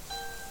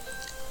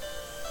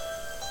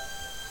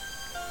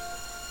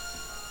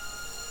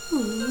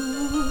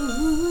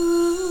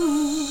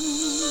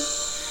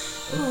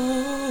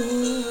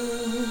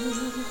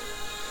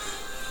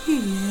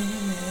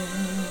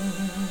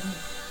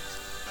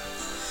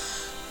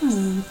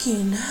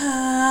Mungkin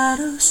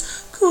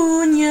harus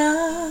ku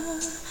nyatakan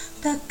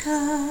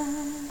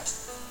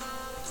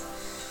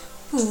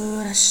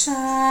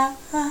perasaanku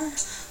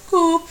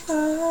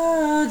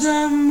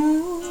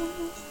padamu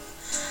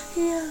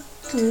yang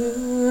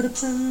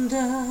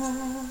terpendam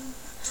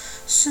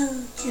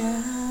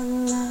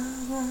sekian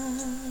lama.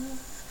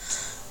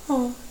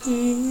 Oh,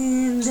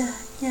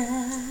 indahnya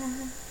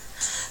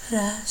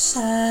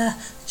rasa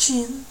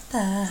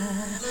cinta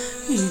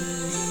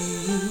ini,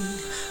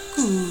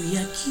 ku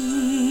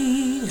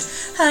yakin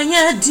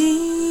hanya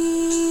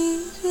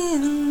dirimu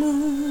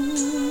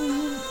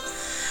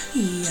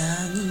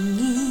yang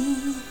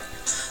ingin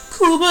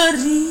ku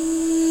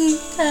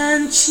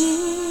berikan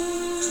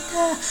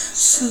cinta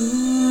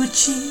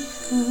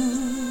suciku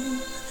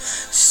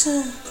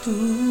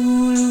setulusnya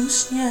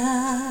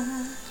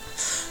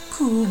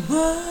ku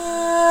berikan.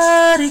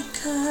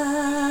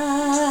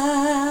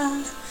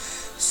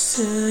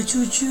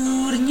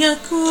 Sejujurnya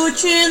ku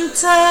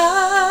cinta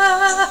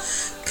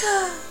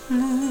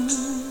kamu,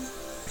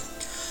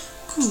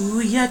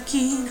 ku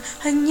yakin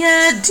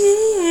hanya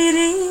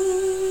dirimu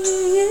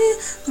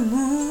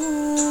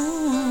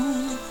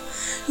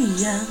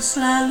yang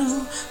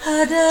selalu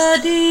ada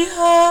di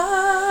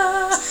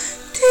hatiku,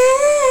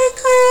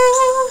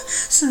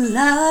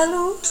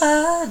 selalu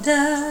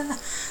ada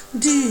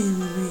di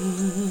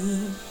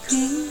mimpiku.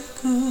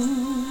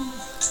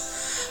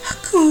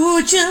 Aku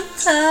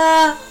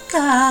cinta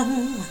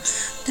kamu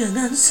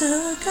dengan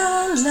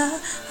segala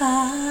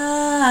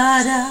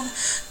adanya.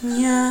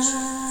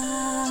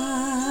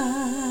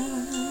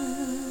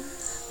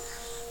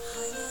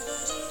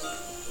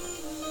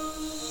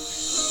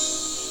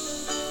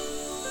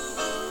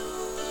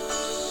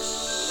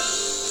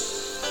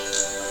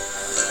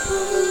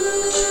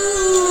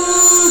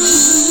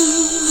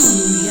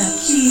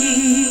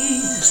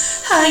 Yakin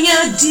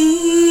hanya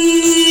dirimu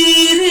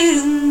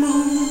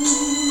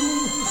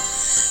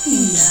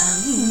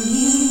yang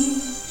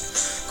ingin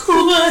ku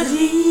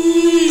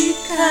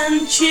berikan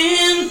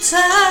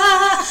cinta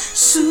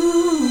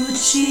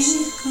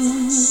suciku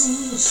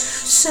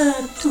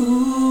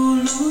setulusnya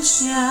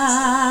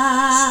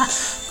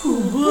ku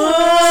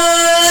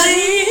berikan.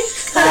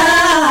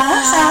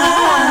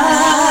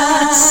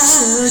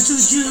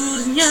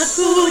 Sejujurnya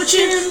ku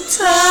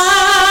cinta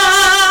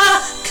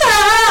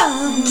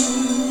kamu,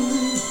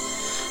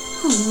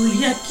 ku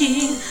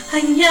yakin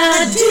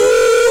hanya dirimu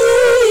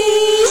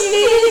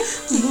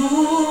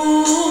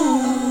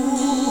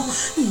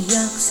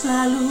yang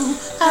selalu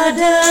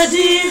ada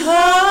di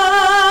hatiku,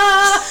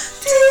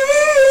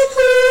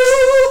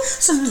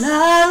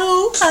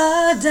 selalu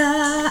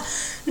ada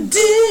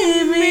di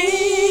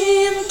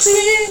mimpiku.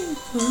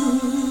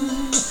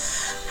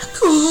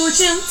 Aku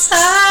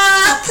cinta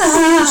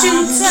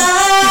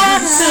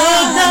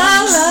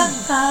segala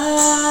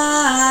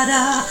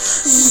adanya.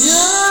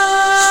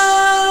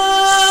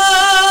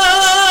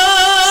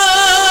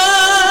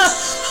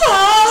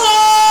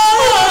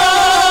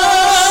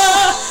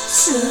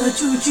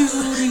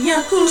 Sejujurnya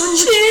ku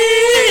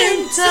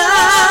cinta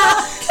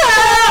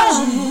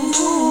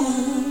kamu,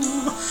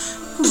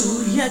 ku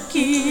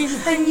yakin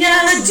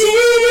hanya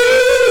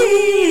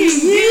dirimu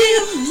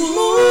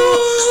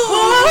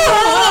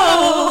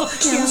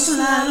yang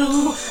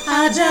selalu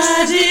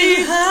ada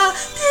di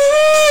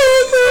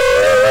hatiku,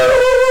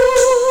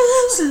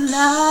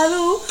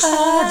 selalu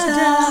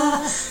ada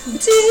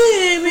di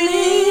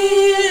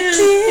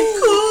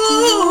mimpiku.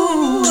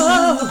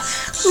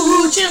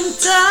 Ku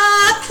cinta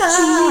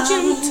kamu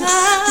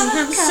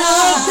dengan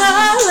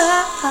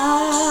segala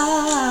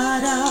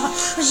adanya.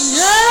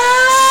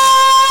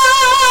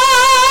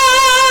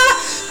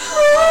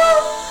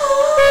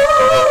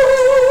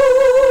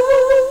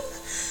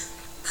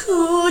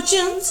 Ku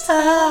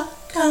cinta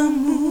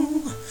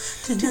kamu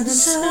dengan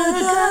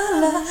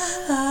segala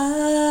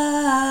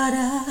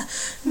adanya.